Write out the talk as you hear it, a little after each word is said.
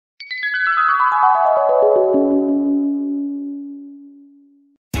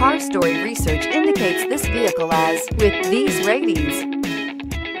story research indicates this vehicle as with these ratings.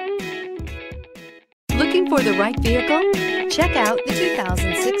 Looking for the right vehicle? Check out the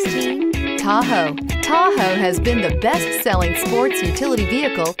 2016 Tahoe. Tahoe has been the best-selling sports utility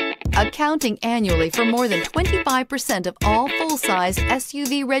vehicle, accounting annually for more than 25% of all full-size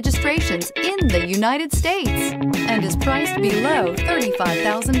SUV registrations in the United States and is priced below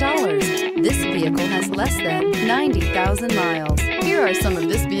 $35,000. This vehicle has less than 90,000 miles. Here are some of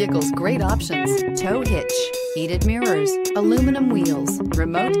this vehicle's great options: tow hitch, heated mirrors, aluminum wheels,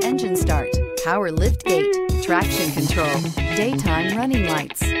 remote engine start, power lift gate, traction control, daytime running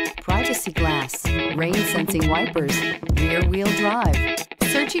lights, privacy glass, rain sensing wipers, rear wheel drive.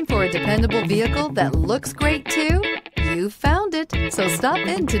 Searching for a dependable vehicle that looks great too? You found it, so stop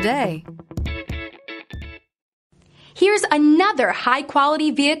in today. Here's another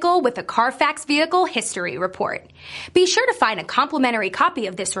high-quality vehicle with a Carfax Vehicle History Report. Be sure to find a complimentary copy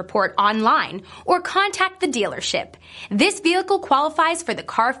of this report online or contact the dealership. This vehicle qualifies for the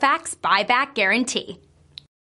Carfax Buyback Guarantee.